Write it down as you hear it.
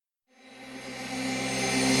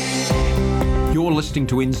listening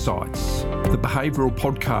to Insights, the behavioural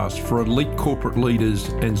podcast for elite corporate leaders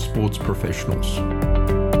and sports professionals.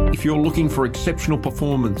 If you're looking for exceptional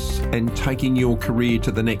performance and taking your career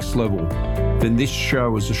to the next level, then this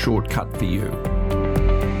show is a shortcut for you.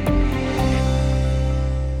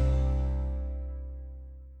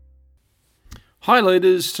 Hi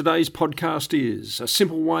leaders, today's podcast is a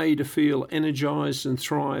simple way to feel energised and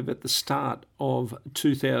thrive at the start of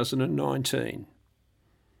 2019.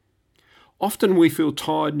 Often we feel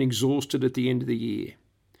tired and exhausted at the end of the year.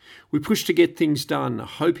 We push to get things done,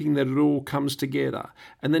 hoping that it all comes together,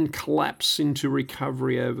 and then collapse into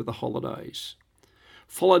recovery over the holidays,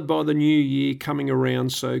 followed by the new year coming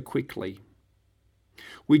around so quickly.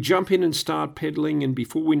 We jump in and start pedaling, and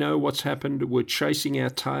before we know what's happened, we're chasing our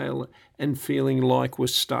tail and feeling like we're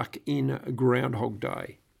stuck in Groundhog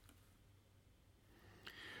Day.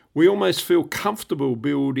 We almost feel comfortable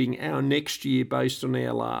building our next year based on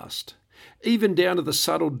our last, even down to the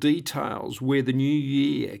subtle details where the new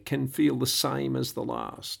year can feel the same as the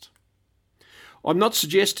last. I'm not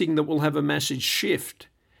suggesting that we'll have a massive shift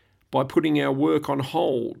by putting our work on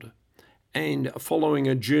hold and following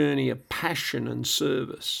a journey of passion and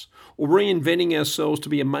service, or reinventing ourselves to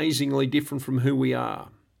be amazingly different from who we are.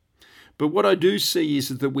 But what I do see is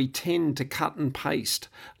that we tend to cut and paste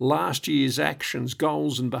last year's actions,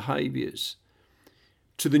 goals and behaviours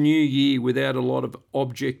to the new year without a lot of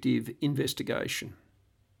objective investigation.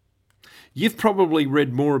 You've probably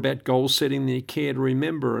read more about goal setting than you care to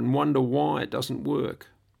remember and wonder why it doesn't work.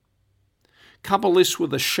 Couple this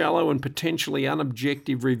with a shallow and potentially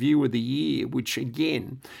unobjective review of the year, which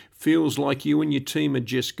again feels like you and your team are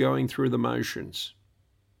just going through the motions.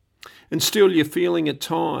 And still you're feeling at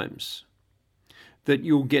times that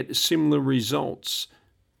you'll get similar results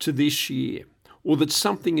to this year, or that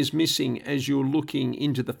something is missing as you're looking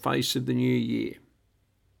into the face of the new year.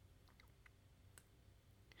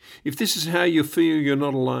 If this is how you feel, you're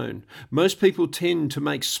not alone. Most people tend to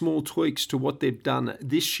make small tweaks to what they've done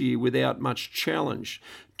this year without much challenge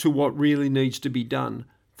to what really needs to be done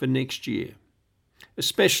for next year,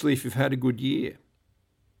 especially if you've had a good year.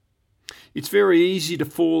 It's very easy to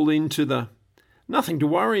fall into the nothing to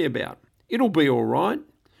worry about, it'll be all right,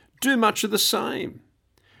 do much of the same,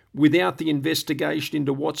 without the investigation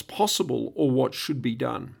into what's possible or what should be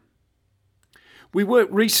done. We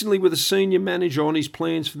worked recently with a senior manager on his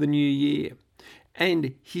plans for the new year,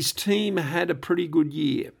 and his team had a pretty good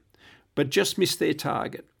year, but just missed their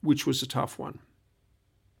target, which was a tough one.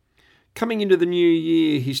 Coming into the new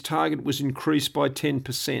year, his target was increased by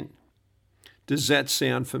 10%. Does that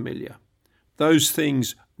sound familiar? Those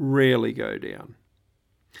things rarely go down.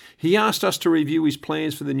 He asked us to review his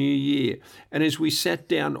plans for the new year, and as we sat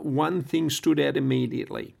down, one thing stood out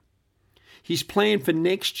immediately. His plan for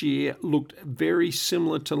next year looked very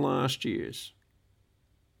similar to last year's.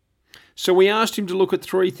 So we asked him to look at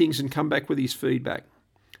three things and come back with his feedback.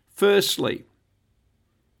 Firstly,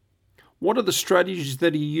 what are the strategies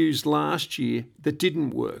that he used last year that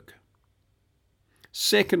didn't work?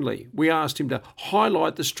 Secondly, we asked him to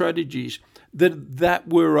highlight the strategies that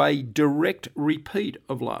were a direct repeat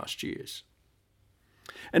of last year's.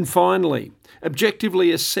 And finally,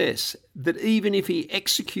 objectively assess that even if he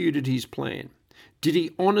executed his plan, did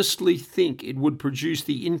he honestly think it would produce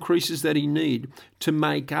the increases that he needed to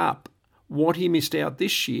make up what he missed out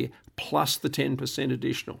this year plus the 10%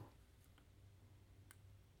 additional?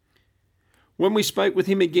 When we spoke with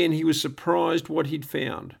him again, he was surprised what he'd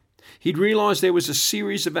found. He'd realised there was a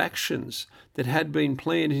series of actions that had been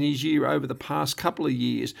planned in his year over the past couple of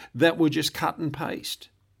years that were just cut and paste,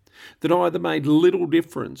 that either made little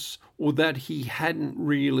difference or that he hadn't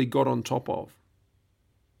really got on top of.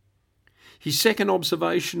 His second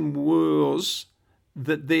observation was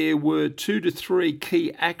that there were 2 to 3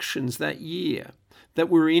 key actions that year that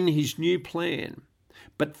were in his new plan,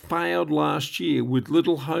 but failed last year with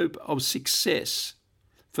little hope of success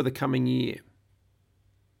for the coming year.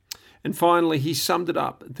 And finally, he summed it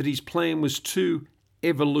up that his plan was too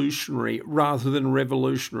evolutionary rather than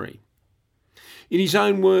revolutionary. In his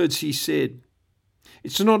own words, he said,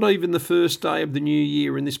 "It's not even the first day of the new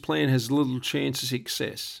year and this plan has little chance of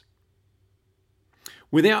success."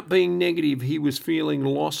 Without being negative, he was feeling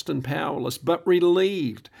lost and powerless, but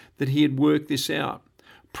relieved that he had worked this out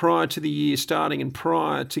prior to the year starting and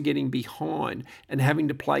prior to getting behind and having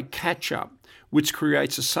to play catch-up, which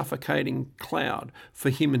creates a suffocating cloud for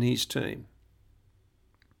him and his team.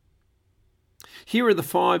 Here are the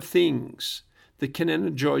 5 things that can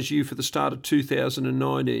energise you for the start of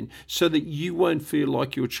 2019 so that you won't feel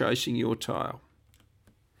like you're chasing your tail.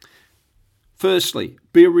 Firstly,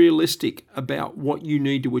 be realistic about what you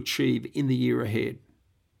need to achieve in the year ahead.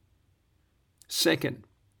 Second,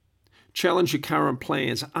 challenge your current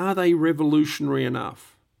plans. Are they revolutionary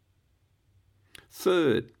enough?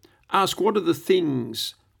 Third, ask what are the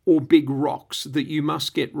things or big rocks that you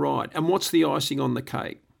must get right, and what's the icing on the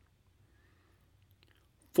cake?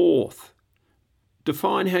 Fourth,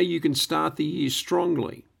 define how you can start the year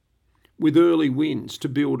strongly with early wins to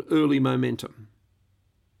build early momentum.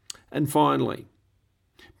 And finally,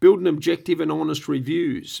 build an objective and honest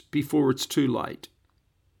reviews before it's too late.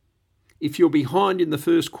 If you're behind in the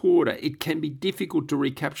first quarter, it can be difficult to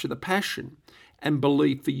recapture the passion and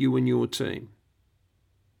belief for you and your team.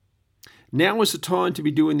 Now is the time to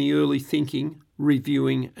be doing the early thinking,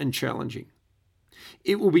 reviewing and challenging.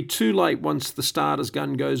 It will be too late once the starter's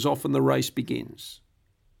gun goes off and the race begins.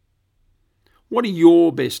 What are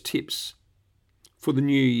your best tips for the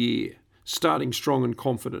new year, starting strong and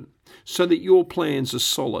confident, so that your plans are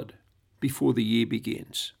solid before the year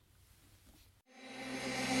begins?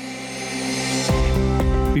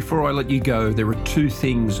 Before I let you go, there are two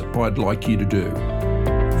things I'd like you to do.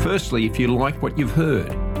 Firstly, if you like what you've heard,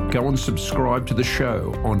 go and subscribe to the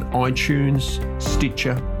show on iTunes,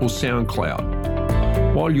 Stitcher or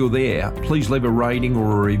SoundCloud. While you're there, please leave a rating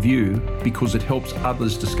or a review because it helps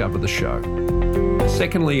others discover the show.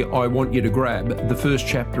 Secondly, I want you to grab the first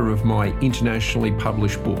chapter of my internationally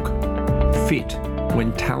published book, Fit,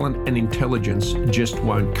 When Talent and Intelligence Just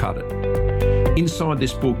Won't Cut It. Inside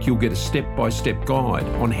this book, you'll get a step-by-step guide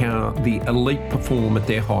on how the elite perform at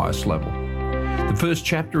their highest level. The first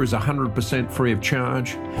chapter is 100% free of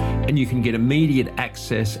charge, and you can get immediate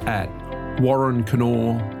access at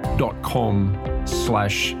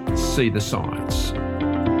warrenknorr.com/see the science.